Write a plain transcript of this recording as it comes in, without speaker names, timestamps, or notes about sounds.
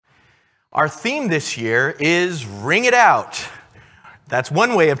Our theme this year is Ring It Out. That's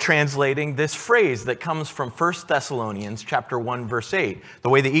one way of translating this phrase that comes from 1 Thessalonians chapter 1, verse 8. The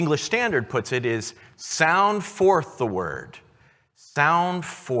way the English Standard puts it is, sound forth the word. Sound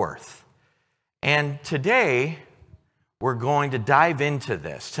forth. And today, we're going to dive into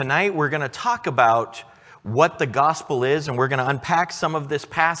this. Tonight, we're going to talk about what the gospel is, and we're going to unpack some of this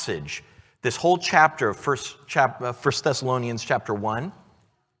passage, this whole chapter of 1 Thessalonians chapter 1.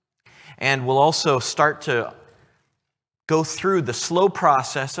 And we'll also start to go through the slow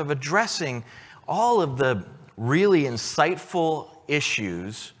process of addressing all of the really insightful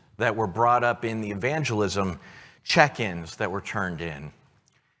issues that were brought up in the evangelism check-ins that were turned in.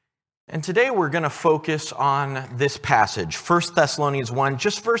 And today we're going to focus on this passage, 1 Thessalonians 1,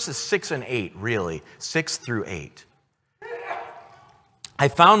 just verses 6 and 8, really, 6 through 8. I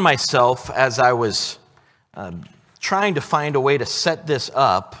found myself, as I was trying to find a way to set this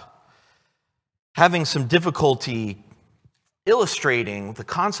up, having some difficulty illustrating the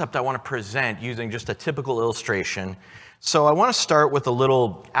concept I want to present using just a typical illustration. So I want to start with a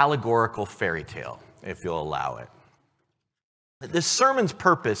little allegorical fairy tale, if you'll allow it. This sermon's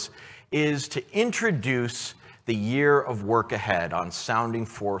purpose is to introduce the year of work ahead on sounding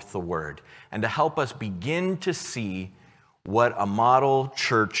forth the word, and to help us begin to see what a model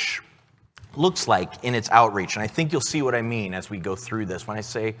church looks like in its outreach. And I think you'll see what I mean as we go through this. When I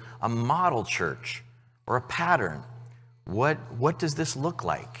say a model church or a pattern, what does this look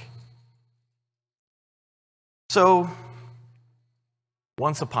like? So,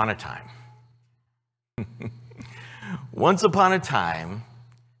 once upon a time,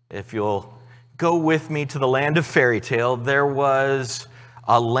 if you'll go with me to the land of fairy tale, there was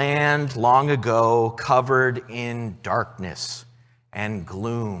a land long ago covered in darkness and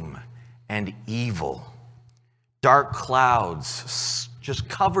gloom and evil. Dark clouds just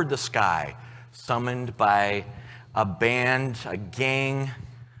covered the sky, summoned by a gang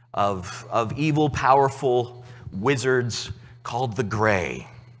of evil, powerful wizards called the Grey.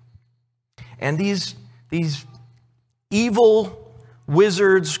 And these evil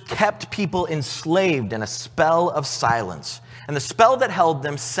wizards kept people enslaved in a spell of silence. And the spell that held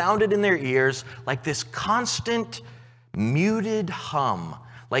them sounded in their ears like this constant, muted hum,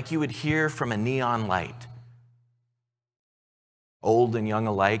 like you would hear from a neon light. Old and young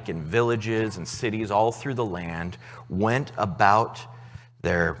alike in villages and cities all through the land went about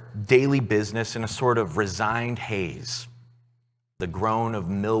their daily business in a sort of resigned haze. The groan of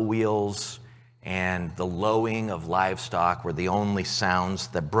mill wheels and the lowing of livestock were the only sounds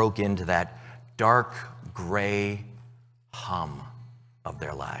that broke into that dark gray hum of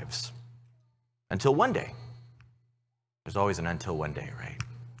their lives. Until one day. There's always an until one day, right?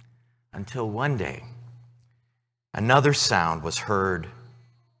 Until one day, another sound was heard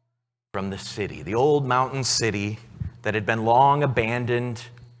from the city, the old mountain city that had been long abandoned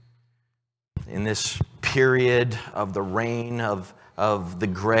in this period of the reign of the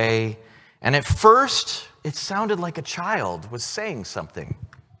Grey. And at first, it sounded like a child was saying something.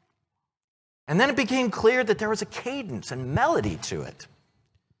 And then it became clear that there was a cadence and melody to it.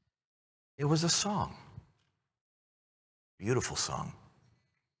 It was a song. Beautiful song.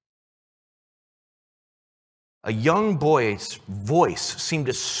 A young boy's voice seemed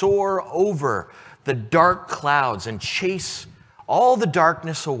to soar over the dark clouds and chase all the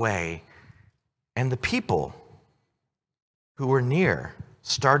darkness away. And the people who were near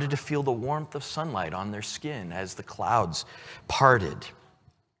started to feel the warmth of sunlight on their skin as the clouds parted.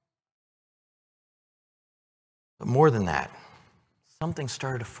 But more than that, something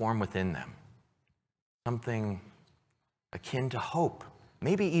started to form within them. Something akin to hope,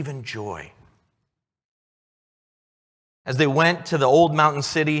 maybe even joy. As they went to the old mountain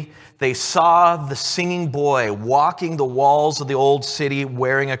city, they saw the singing boy walking the walls of the old city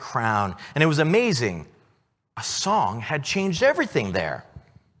wearing a crown. And it was amazing. A song had changed everything there.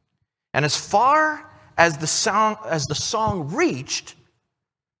 And as far as the song reached,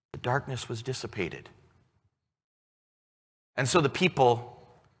 the darkness was dissipated. And so the people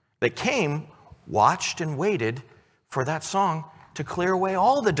that came watched and waited for that song to clear away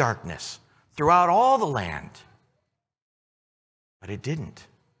all the darkness throughout all the land. But it didn't.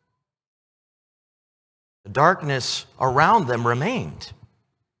 The darkness around them remained.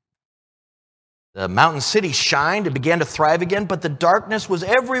 The mountain city shined and began to thrive again, but the darkness was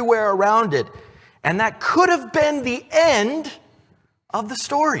everywhere around it. And that could have been the end of the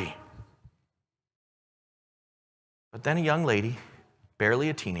story. But then a young lady, barely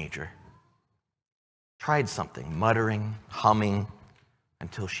a teenager, tried something, muttering, humming,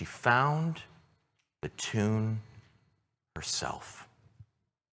 until she found the tune herself.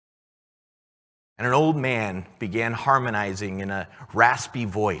 and an old man began harmonizing in a raspy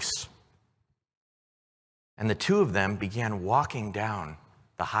voice. And the two of them began walking down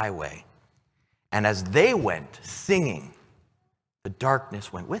the highway. And as they went singing, the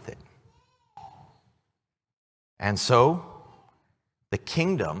darkness went with it. And so the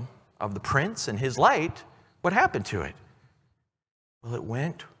kingdom of the prince and his light, what happened to it? Well, it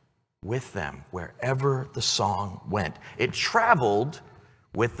went with them wherever the song went. It traveled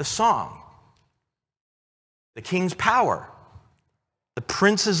with the song. The king's power, the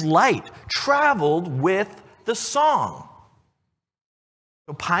prince's light, traveled with the song.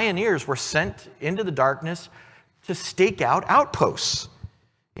 So pioneers were sent into the darkness to stake out outposts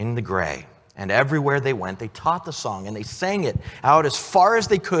in the gray. And everywhere they went, they taught the song and they sang it out as far as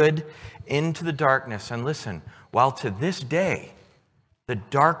they could into the darkness. And listen, while to this day the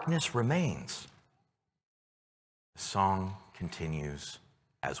darkness remains, the song continues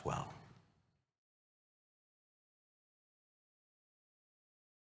as well.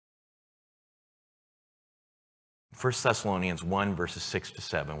 1 Thessalonians 1, verses 6 to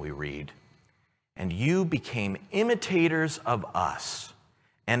 7, we read, "And you became imitators of us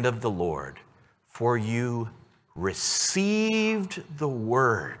and of the Lord, for you received the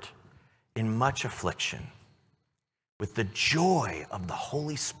word in much affliction with the joy of the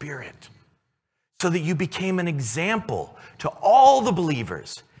Holy Spirit, so that you became an example to all the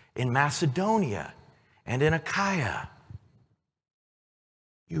believers in Macedonia and in Achaia."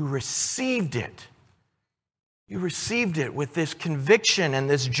 You received it. You received it with this conviction and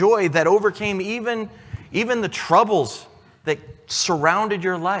this joy that overcame even the troubles that surrounded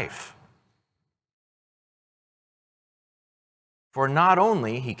your life. For not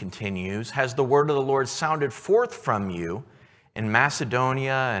only, he continues, has the word of the Lord sounded forth from you in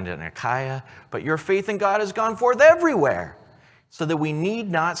Macedonia and in Achaia, but your faith in God has gone forth everywhere, so that we need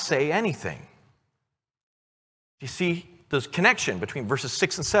not say anything. You see the connection between verses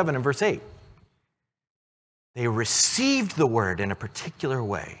 6 and 7 and verse 8. They received the word in a particular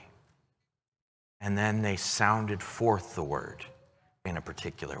way, and then they sounded forth the word in a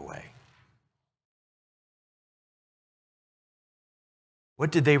particular way.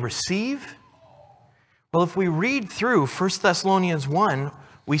 What did they receive? Well, if we read through 1 Thessalonians 1,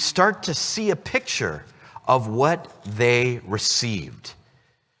 we start to see a picture of what they received.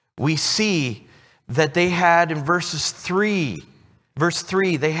 We see that they had in verse 3,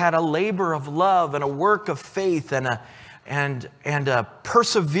 they had a labor of love and a work of faith and a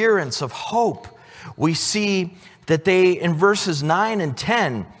perseverance of hope. We see that they, in verses 9 and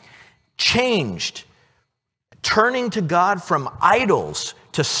 10, changed, turning to God from idols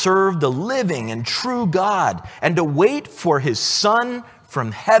to serve the living and true God and to wait for his Son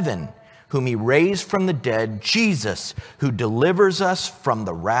from heaven, whom he raised from the dead, Jesus, who delivers us from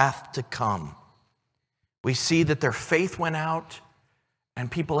the wrath to come. We see that their faith went out, and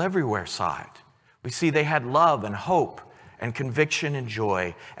people everywhere saw it. We see they had love and hope and conviction and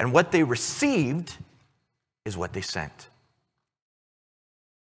joy. And what they received is what they sent.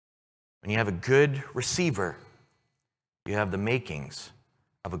 When you have a good receiver, you have the makings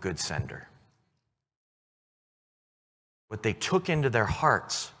of a good sender. What they took into their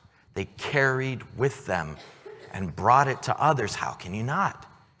hearts, they carried with them and brought it to others. How can you not?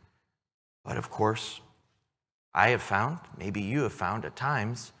 But of course, I have found, maybe you have found at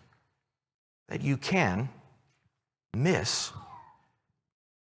times, that you can miss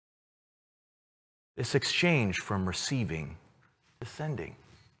this exchange from receiving to sending.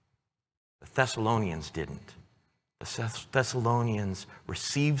 The Thessalonians didn't. The Thessalonians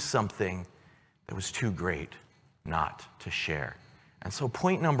received something that was too great not to share. And so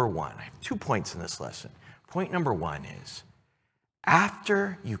point number one, I have 2 points in this lesson. Point number one is,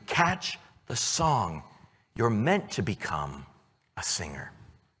 after you catch the song, you're meant to become a singer.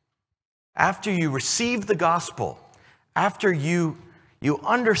 After you receive the gospel, after you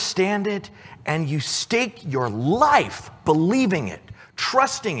understand it and you stake your life believing it,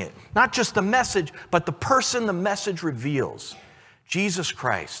 trusting it, not just the message, but the person the message reveals, Jesus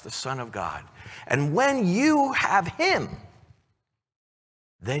Christ, the Son of God. And when you have him,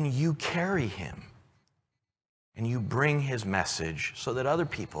 then you carry him and you bring his message so that other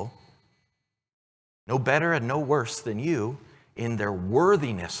people, no better and no worse than you, in their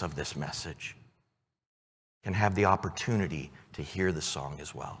worthiness of this message, can have the opportunity to hear the song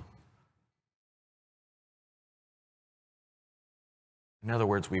as well. In other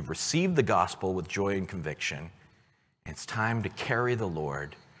words, we've received the gospel with joy and conviction. It's time to carry the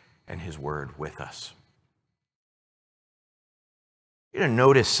Lord and his word with us. You're going to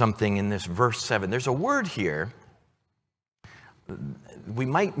notice something in this verse 7. There's a word here. We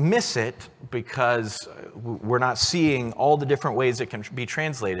might miss it, because we're not seeing all the different ways it can be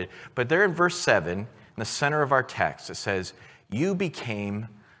translated. But there in verse 7, in the center of our text, it says, "You became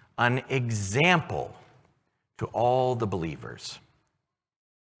an example to all the believers."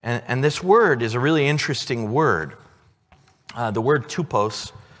 And this word is a really interesting word. The word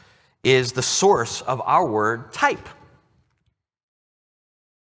tupos is the source of our word type.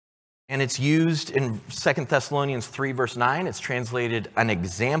 And it's used in 2 Thessalonians 3, verse 9. It's translated an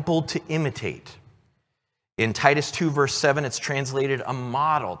example to imitate. In Titus 2, verse 7, it's translated a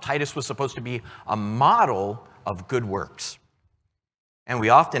model. Titus was supposed to be a model of good works. And we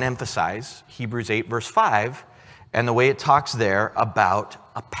often emphasize Hebrews 8, verse 5, and the way it talks there about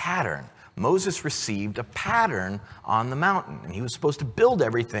a pattern. Moses received a pattern on the mountain, and he was supposed to build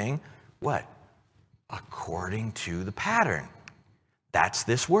everything, what? According to the pattern. That's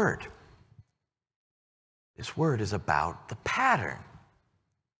this word. This word is about the pattern.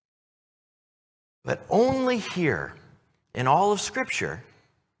 But only here in all of Scripture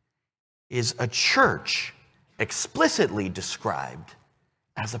is a church explicitly described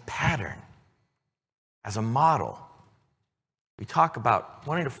as a pattern, as a model. We talk about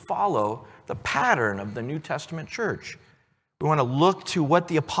wanting to follow the pattern of the New Testament church. We want to look to what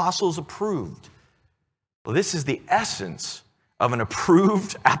the apostles approved. Well, this is the essence of an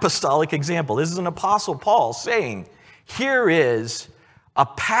approved apostolic example. This is an apostle Paul saying, here is a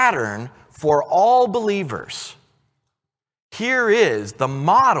pattern for all believers. Here is the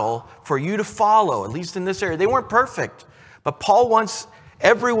model for you to follow, at least in this area. They weren't perfect, but Paul wants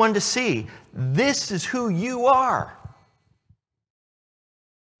everyone to see, this is who you are,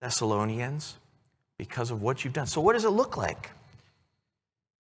 Thessalonians, because of what you've done. So what does it look like?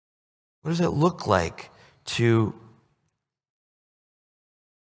 What does it look like to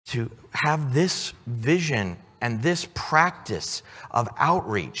have this vision and this practice of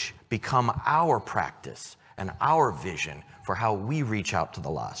outreach become our practice and our vision for how we reach out to the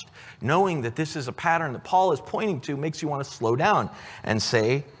lost? Knowing that this is a pattern that Paul is pointing to makes you want to slow down and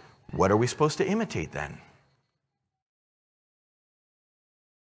say, what are we supposed to imitate then?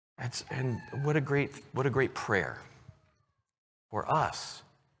 And what a great prayer for us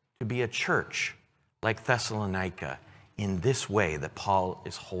to be a church like Thessalonica in this way that Paul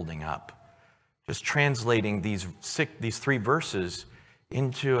is holding up. Just translating these 3 verses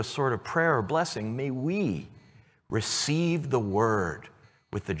into a sort of prayer or blessing. May we receive the word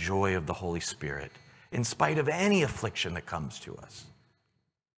with the joy of the Holy Spirit, in spite of any affliction that comes to us.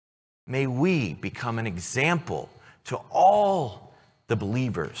 May we become an example to all the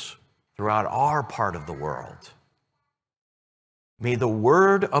believers throughout our part of the world. May the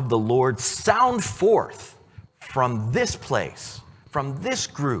word of the Lord sound forth from this place, from this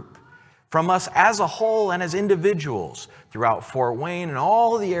group, from us as a whole and as individuals throughout Fort Wayne and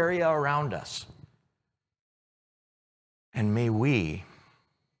all the area around us. And may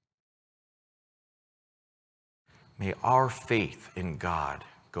our faith in God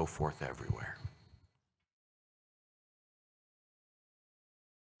go forth everywhere.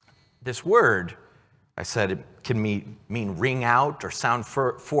 This word, I said, it can mean ring out or sound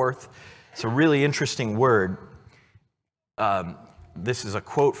forth. It's a really interesting word. This is a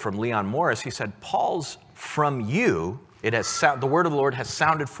quote from Leon Morris. He said, Paul's "from you," the word of the Lord has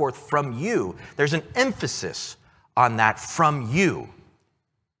sounded forth from you. There's an emphasis on that "from you."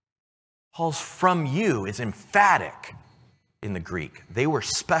 Paul's "from you" is emphatic in the Greek. They were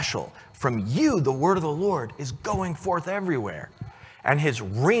special. From you, the word of the Lord is going forth everywhere. And his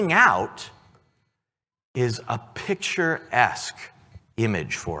 "ring out" is a picturesque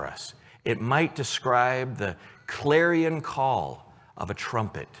image for us. It might describe the clarion call of a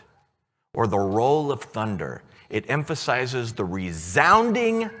trumpet or the roll of thunder. It emphasizes the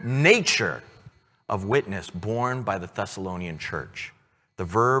resounding nature of witness borne by the Thessalonian church. The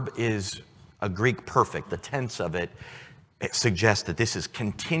verb is a Greek perfect. The tense of it suggests that this is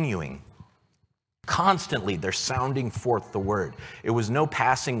continuing. Constantly, they're sounding forth the word. It was no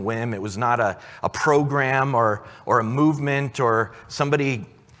passing whim. It was not a program or a movement or somebody,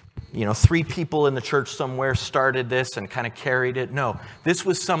 3 people in the church somewhere started this and kind of carried it. No, this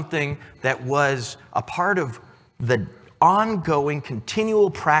was something that was a part of the ongoing,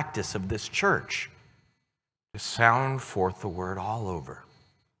 continual practice of this church to sound forth the word all over.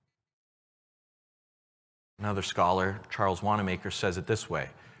 Another scholar, Charles Wanamaker, says it this way.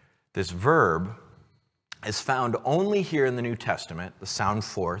 This verb is found only here in the New Testament, the sound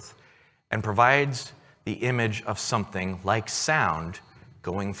forth, and provides the image of something like sound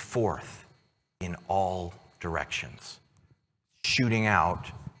going forth in all directions, shooting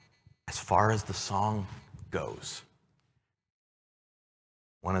out as far as the song goes.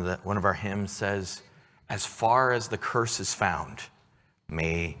 One of our hymns says, "As far as the curse is found,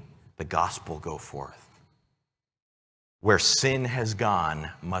 may the gospel go forth. Where sin has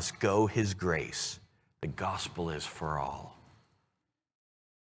gone, must go his grace. The gospel is for all."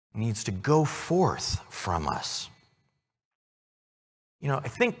 It needs to go forth from us. I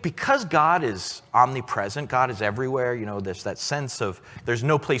think because God is omnipresent, God is everywhere, there's that sense of there's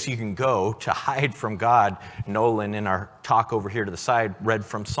no place you can go to hide from God. Nolan, in our talk over here to the side, read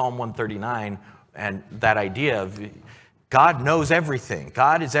from Psalm 139, and that idea of God knows everything.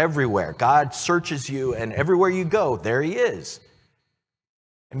 God is everywhere. God searches you, and everywhere you go, there he is.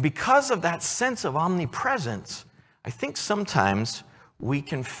 And because of that sense of omnipresence, I think sometimes we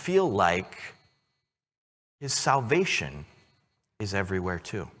can feel like his salvation is everywhere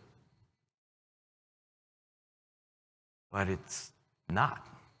too. But it's not.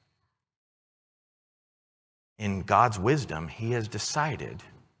 In God's wisdom, he has decided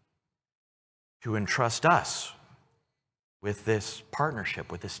to entrust us with this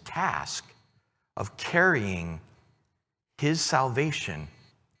partnership, with this task of carrying his salvation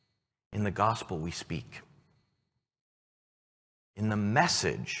in the gospel we speak, in the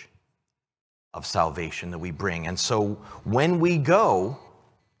message of salvation that we bring. And so when we go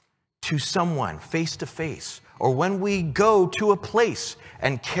to someone face to face, or when we go to a place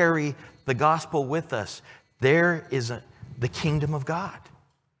and carry the gospel with us, there is the kingdom of God.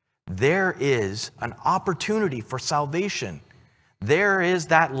 There is an opportunity for salvation. There is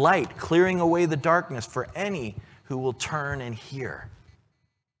that light clearing away the darkness for any who will turn and hear.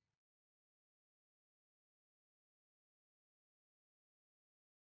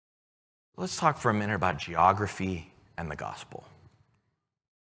 Let's talk for a minute about geography and the gospel.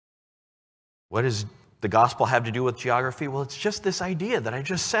 What does the gospel have to do with geography? Well, it's just this idea that I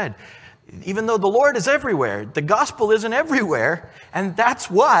just said. Even though the Lord is everywhere, the gospel isn't everywhere, and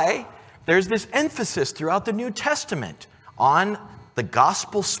that's why there's this emphasis throughout the New Testament on the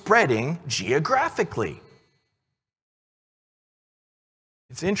gospel spreading geographically.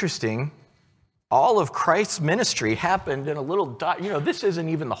 It's interesting. All of Christ's ministry happened in a little dot. This isn't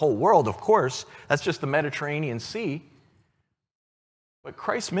even the whole world, of course. That's just the Mediterranean Sea. But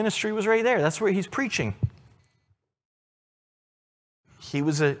Christ's ministry was right there. That's where he's preaching. He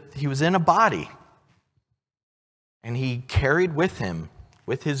was in a body. And he carried with him,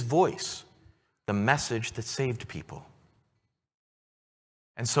 with his voice, the message that saved people.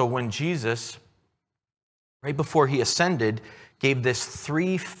 And so when Jesus, right before he ascended, gave this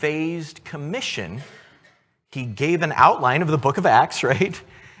three-phased commission, he gave an outline of the book of Acts, right?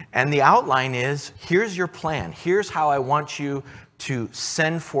 And the outline is, here's your plan. Here's how I want you to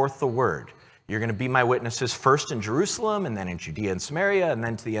send forth the word. You're going to be my witnesses first in Jerusalem, and then in Judea and Samaria, and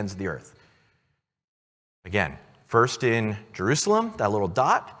then to the ends of the earth. Again, first in Jerusalem, that little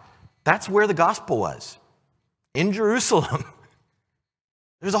dot, that's where the gospel was. In Jerusalem.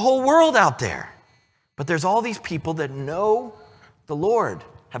 There's a whole world out there. But there's all these people that know the Lord,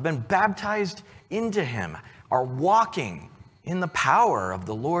 have been baptized into him, are walking in the power of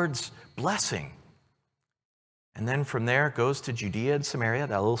the Lord's blessing. And then from there it goes to Judea and Samaria,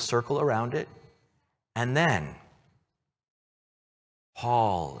 that little circle around it. And then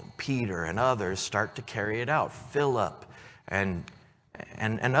Paul and Peter and others start to carry it out. Philip and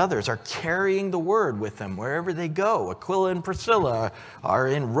others are carrying the word with them wherever they go. Aquila and Priscilla are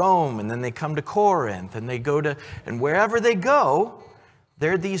in Rome, and then they come to Corinth, and they go to, and wherever they go,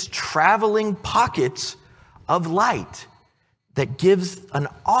 there are these traveling pockets of light that gives an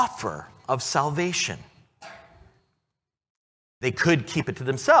offer of salvation. They could keep it to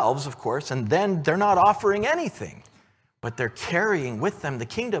themselves, of course, and then they're not offering anything. But they're carrying with them the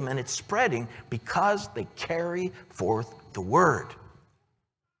kingdom, and it's spreading because they carry forth the word.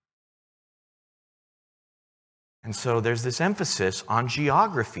 And so there's this emphasis on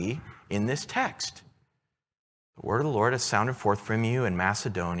geography in this text. The word of the Lord has sounded forth from you in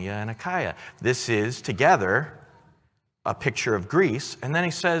Macedonia and Achaia. This is, together, a picture of Greece. And then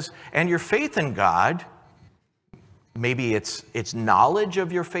he says, and your faith in God, maybe it's knowledge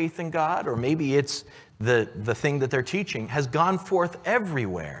of your faith in God, or maybe it's the thing that they're teaching, has gone forth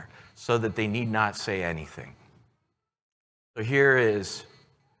everywhere so that they need not say anything. So here is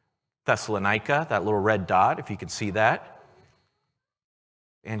Thessalonica, that little red dot, if you can see that.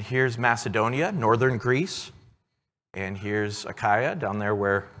 And here's Macedonia, northern Greece. And here's Achaia, down there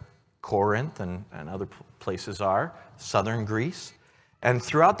where Corinth and other places are, southern Greece. And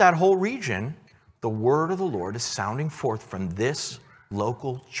throughout that whole region, the word of the Lord is sounding forth from this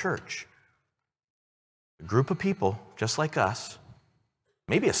local church. A group of people, just like us,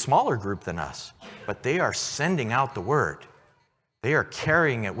 maybe a smaller group than us, but they are sending out the word. They are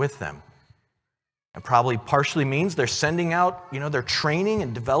carrying it with them. And probably partially means they're sending out, they're training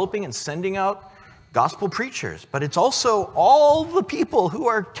and developing and sending out gospel preachers. But it's also all the people who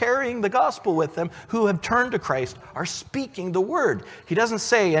are carrying the gospel with them, who have turned to Christ, are speaking the word. He doesn't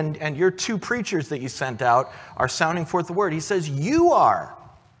say, and your 2 preachers that you sent out are sounding forth the word. He says, you are,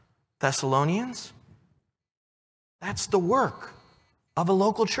 Thessalonians. That's the work of a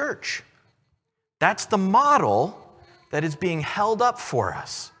local church. That's the model that is being held up for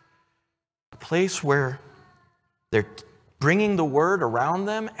us. A place where they're bringing the word around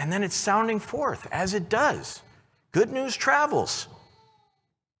them, and then it's sounding forth as it does. Good news travels.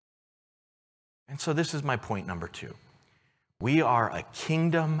 And so this is my point number 2. We are a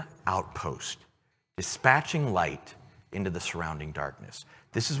kingdom outpost, dispatching light into the surrounding darkness.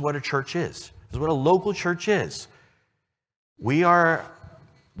 This is what a church is. This is what a local church is. We are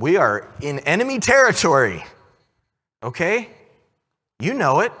in enemy territory, okay? You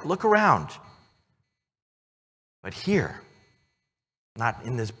know it. Look around. But here, not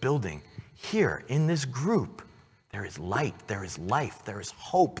in this building, here in this group, there is light, there is life, there is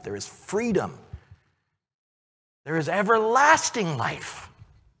hope, there is freedom. There is everlasting life.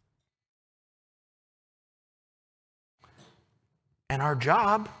 And our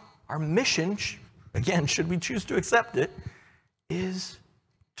job, our mission, again, should we choose to accept it, is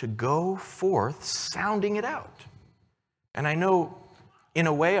to go forth sounding it out. And I know, in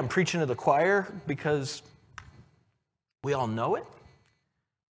a way, I'm preaching to the choir because we all know it.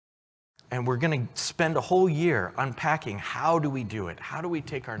 And we're going to spend a whole year unpacking how do we do it? How do we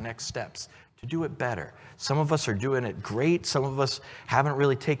take our next steps to do it better? Some of us are doing it great. Some of us haven't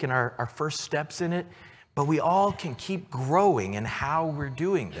really taken our first steps in it. But we all can keep growing in how we're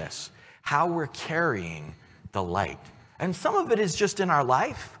doing this, how we're carrying the light. And some of it is just in our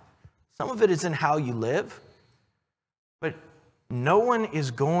life. Some of it is in how you live. But no one is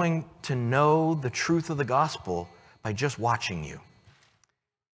going to know the truth of the gospel by just watching you.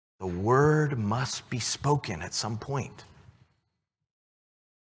 The word must be spoken at some point.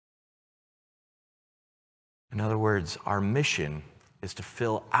 In other words, our mission is to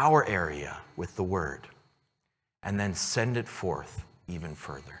fill our area with the word and then send it forth even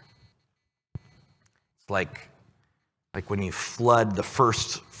further. It's like when you flood the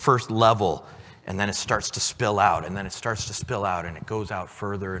first level, and then it starts to spill out, and then it starts to spill out, and it goes out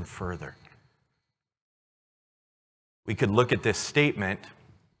further and further. We could look at this statement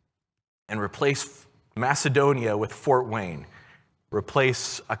and replace Macedonia with Fort Wayne.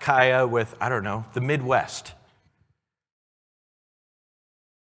 Replace Achaia with, the Midwest.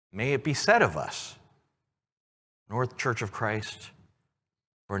 May it be said of us, North Church of Christ,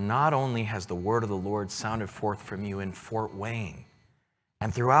 for not only has the word of the Lord sounded forth from you in Fort Wayne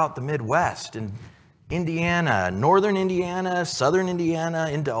and throughout the Midwest, in Indiana, northern Indiana, southern Indiana,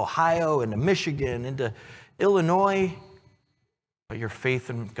 into Ohio, into Michigan, into Illinois, but your faith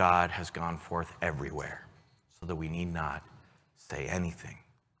in God has gone forth everywhere, so that we need not say anything.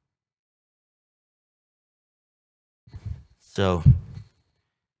 So,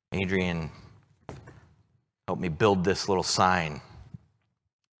 Adrian helped me build this little sign.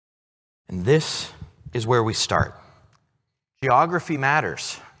 And this is where we start. Geography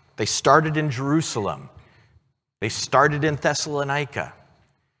matters. They started in Jerusalem. They started in Thessalonica.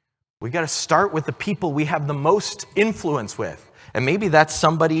 We got to start with the people we have the most influence with. And maybe that's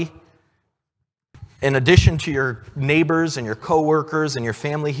somebody, in addition to your neighbors and your coworkers and your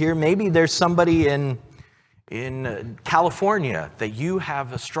family here, maybe there's somebody in California that you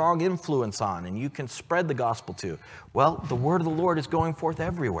have a strong influence on and you can spread the gospel to. Well, the word of the Lord is going forth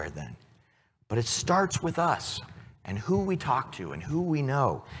everywhere then. But it starts with us and who we talk to and who we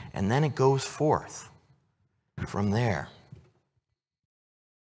know, and then it goes forth from there.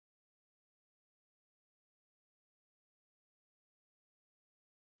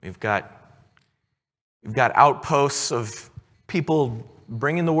 We've got outposts of people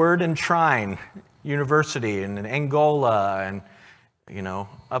bringing the word in Trine University and in Angola and,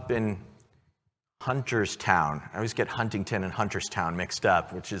 up in Hunterstown. I always get Huntington and Hunterstown mixed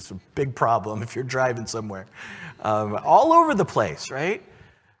up, which is a big problem if you're driving somewhere. All over the place, right?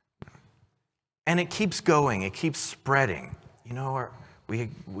 And it keeps going. It keeps spreading.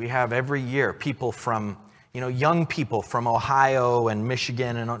 We have every year people from, young people from Ohio and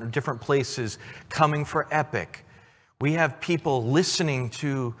Michigan and different places coming for Epic. We have people listening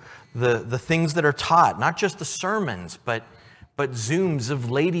to the things that are taught, not just the sermons, but Zooms of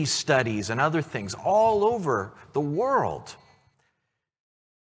ladies' studies and other things all over the world.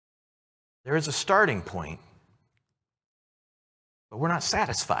 There is a starting point, but we're not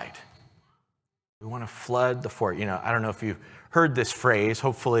satisfied. We want to flood the fort. I don't know if you've heard this phrase.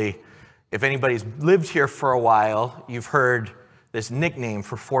 Hopefully, if anybody's lived here for a while, you've heard this nickname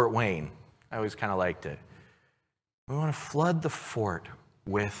for Fort Wayne. I always kind of liked it. We want to flood the fort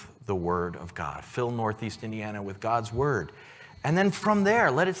with the Word of God. Fill Northeast Indiana with God's Word. And then from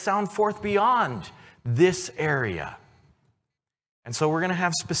there, let it sound forth beyond this area. And so we're going to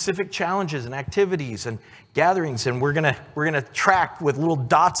have specific challenges and activities and gatherings, and we're going to track with little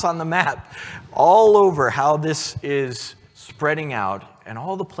dots on the map all over how this is spreading out and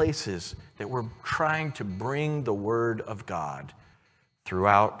all the places that we're trying to bring the Word of God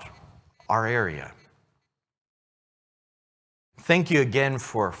throughout our area. Thank you again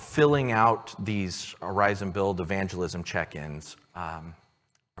for filling out these Horizon Build evangelism check-ins. I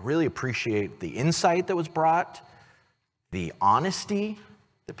really appreciate the insight that was brought, the honesty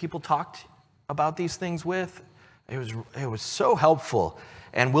that people talked about these things with. It was so helpful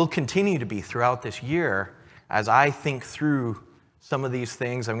and will continue to be throughout this year as I think through some of these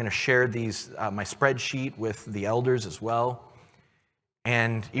things. I'm going to share my spreadsheet with the elders as well.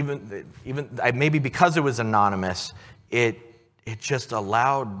 And even maybe because it was anonymous, it just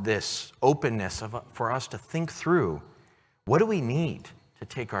allowed this openness for us to think through, what do we need to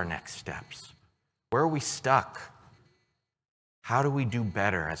take our next steps? Where are we stuck? How do we do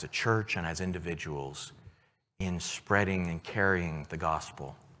better as a church and as individuals in spreading and carrying the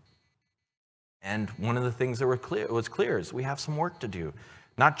gospel? And one of the things that was clear is we have some work to do,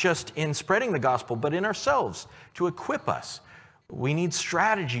 not just in spreading the gospel, but in ourselves to equip us. We need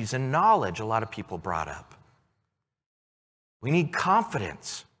strategies and knowledge, a lot of people brought up. We need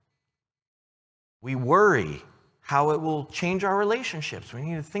confidence. We worry how it will change our relationships. We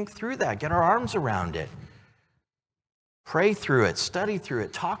need to think through that, get our arms around it, pray through it, study through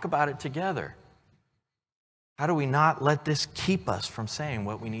it, talk about it together. How do we not let this keep us from saying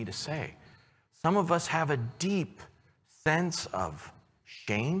what we need to say? Some of us have a deep sense of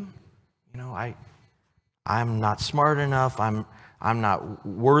shame. I'm not smart enough. I'm not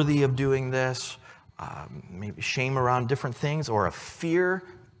worthy of doing this. Maybe shame around different things, or a fear,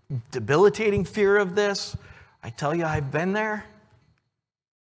 debilitating fear of this. I tell you, I've been there.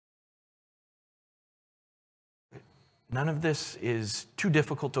 None of this is too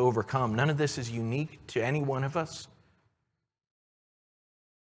difficult to overcome. None of this is unique to any one of us.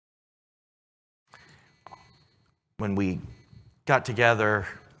 When we got together,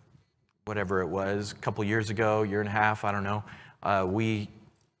 whatever it was, a couple years ago, year and a half, I don't know, we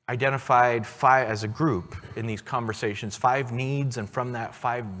identified as a group in these conversations, 5 needs, and from that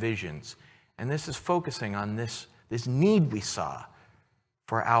 5 visions. And this is focusing on this need we saw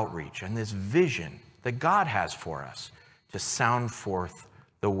for outreach and this vision that God has for us to sound forth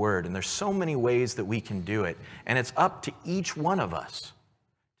the word. And there's so many ways that we can do it. And it's up to each one of us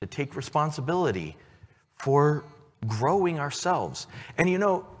to take responsibility for growing ourselves. And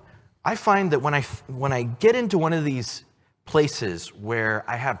I find that when I get into one of these places where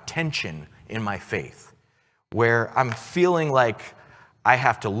I have tension in my faith, where I'm feeling like I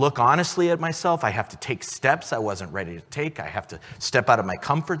have to look honestly at myself, I have to take steps I wasn't ready to take, I have to step out of my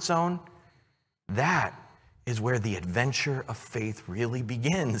comfort zone, that is where the adventure of faith really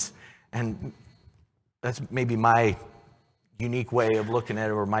begins. And that's maybe my unique way of looking at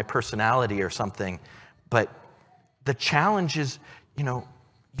it, or my personality or something. But the challenge is, you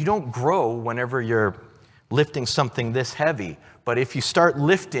don't grow whenever you're lifting something this heavy. But if you start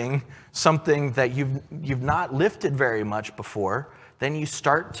lifting something that you've not lifted very much before, then you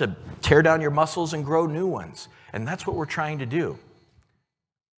start to tear down your muscles and grow new ones. And that's what we're trying to do.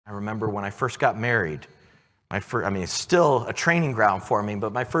 I remember when I first got married, it's still a training ground for me,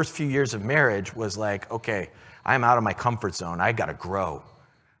 but my first few years of marriage was like, okay, I'm out of my comfort zone. I got to grow.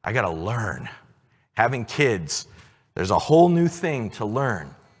 I got to learn. Having kids, there's a whole new thing to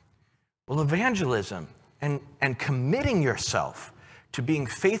learn. Well, evangelism and committing yourself to being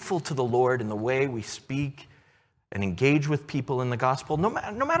faithful to the Lord in the way we speak and engage with people in the gospel, no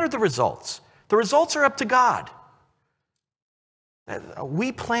matter the results. The results are up to God.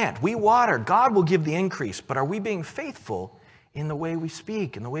 We plant, we water, God will give the increase, but are we being faithful in the way we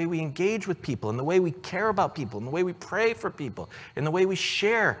speak, in the way we engage with people, in the way we care about people, in the way we pray for people, in the way we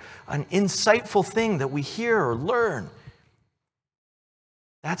share an insightful thing that we hear or learn?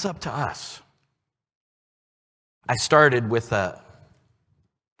 That's up to us. I started with a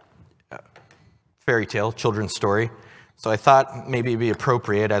fairy tale, children's story, so I thought maybe it'd be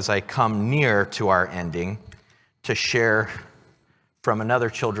appropriate as I come near to our ending to share from another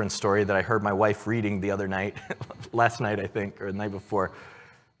children's story that I heard my wife reading the other night, last night I think, or the night before.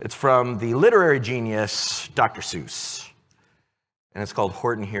 It's from the literary genius Dr. Seuss. and it's called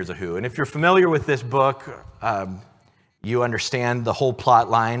Horton Hears a Who. And if you're familiar with this book, you understand the whole plot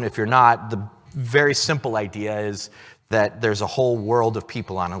line. If you're not, the very simple idea is that there's a whole world of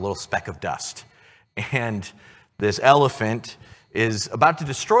people on a little speck of dust. And this elephant is about to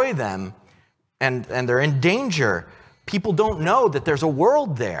destroy them, and they're in danger. People don't know that there's a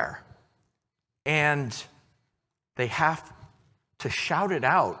world there. And they have to shout it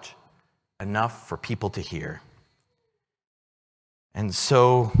out enough for people to hear. And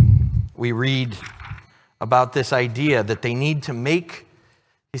so we read about this idea that they need to make,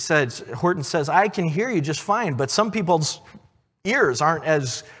 Horton says, I can hear you just fine, but some people's ears aren't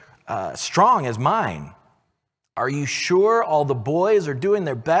as strong as mine. Are you sure all the boys are doing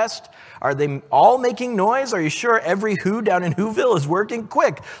their best? Are they all making noise? Are you sure every who down in Whoville is working?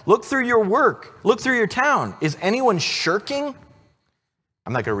 Quick, look through your work. Look through your town. Is anyone shirking?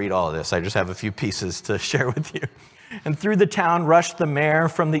 I'm not going to read all of this. I just have a few pieces to share with you. And through the town rushed the mayor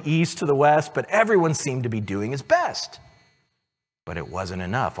from the east to the west, but everyone seemed to be doing his best. But it wasn't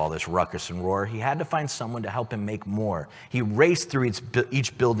enough, all this ruckus and roar. He had to find someone to help him make more. He raced through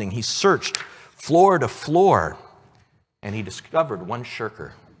each building. He searched floor to floor, and he discovered one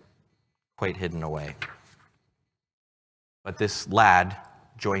shirker, quite hidden away. But this lad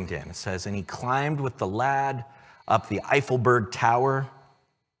joined in. It says, and he climbed with the lad up the Eiffelberg Tower.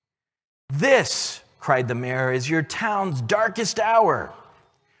 This, cried the mayor, is your town's darkest hour.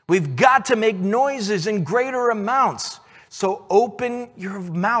 We've got to make noises in greater amounts. So open your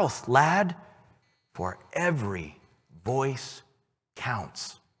mouth, lad, for every voice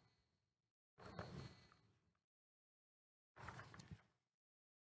counts.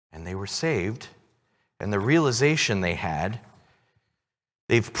 And they were saved, and the realization they had,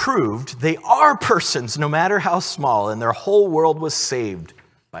 they've proved they are persons, no matter how small, and their whole world was saved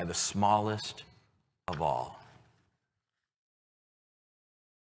by the smallest of all.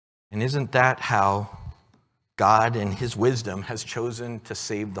 And isn't that how God in his wisdom has chosen to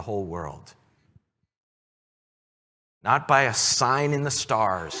save the whole world? Not by a sign in the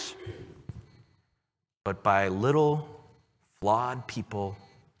stars, but by little flawed people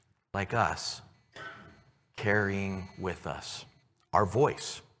like us carrying with us our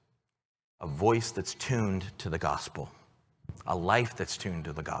voice, a voice that's tuned to the gospel, a life that's tuned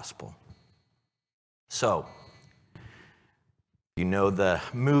to the gospel. So, you know the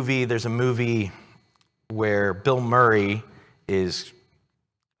movie, there's a movie where Bill Murray is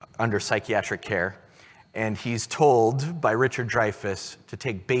under psychiatric care, and he's told by Richard Dreyfuss to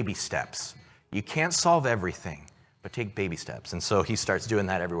take baby steps. You can't solve everything, but take baby steps. And so he starts doing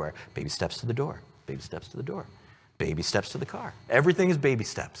that everywhere. Baby steps to the door, baby steps to the door, baby steps to the car. Everything is baby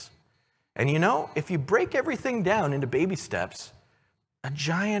steps. And you know, if you break everything down into baby steps, a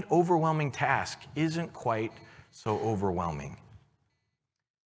giant, overwhelming task isn't quite so overwhelming.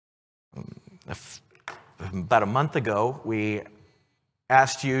 About a month ago, we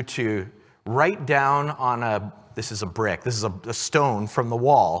asked you to write down on this is a brick, this is a stone from the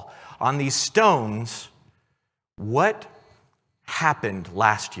wall. On these stones, what happened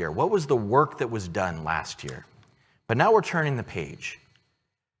last year? What was the work that was done last year? But now we're turning the page.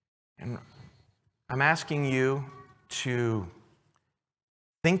 And I'm asking you to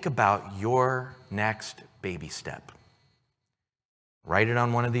think about your next baby step. Write it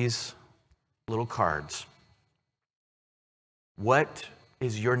on one of these little cards. What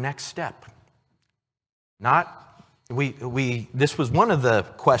is your next step? This was one of the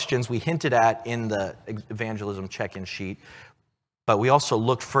questions we hinted at in the evangelism check-in sheet, but we also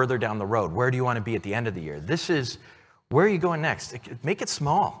looked further down the road. Where do you want to be at the end of the year? This is, where are you going next? Make it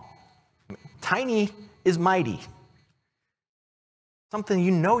small. Tiny is mighty. Something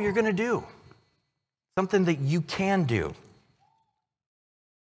you know you're going to do. Something that you can do. You're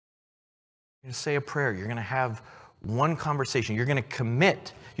going to say a prayer. You're going to have one conversation. You're going to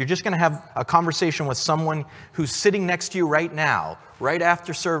commit. You're just going to have a conversation with someone who's sitting next to you right now, right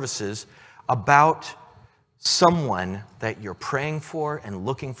after services, about someone that you're praying for and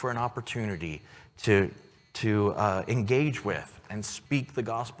looking for an opportunity to engage with and speak the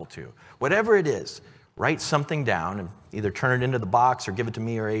gospel to. Whatever it is, write something down and either turn it into the box or give it to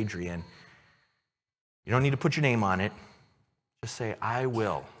me or Adrian. You don't need to put your name on it. Just say, I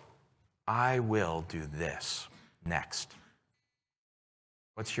will do this next.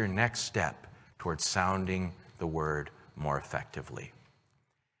 What's your next step towards sounding the word more effectively?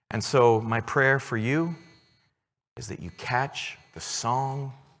 And so my prayer for you is that you catch the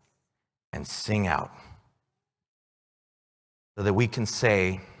song and sing out, so that we can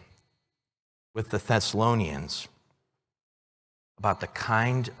say with the Thessalonians about the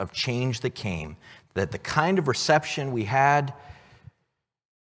kind of change that came, that the kind of reception we had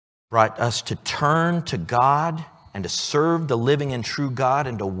brought us to turn to God and to serve the living and true God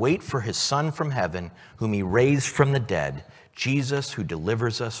and to wait for his Son from heaven, whom he raised from the dead, Jesus, who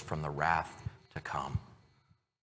delivers us from the wrath to come.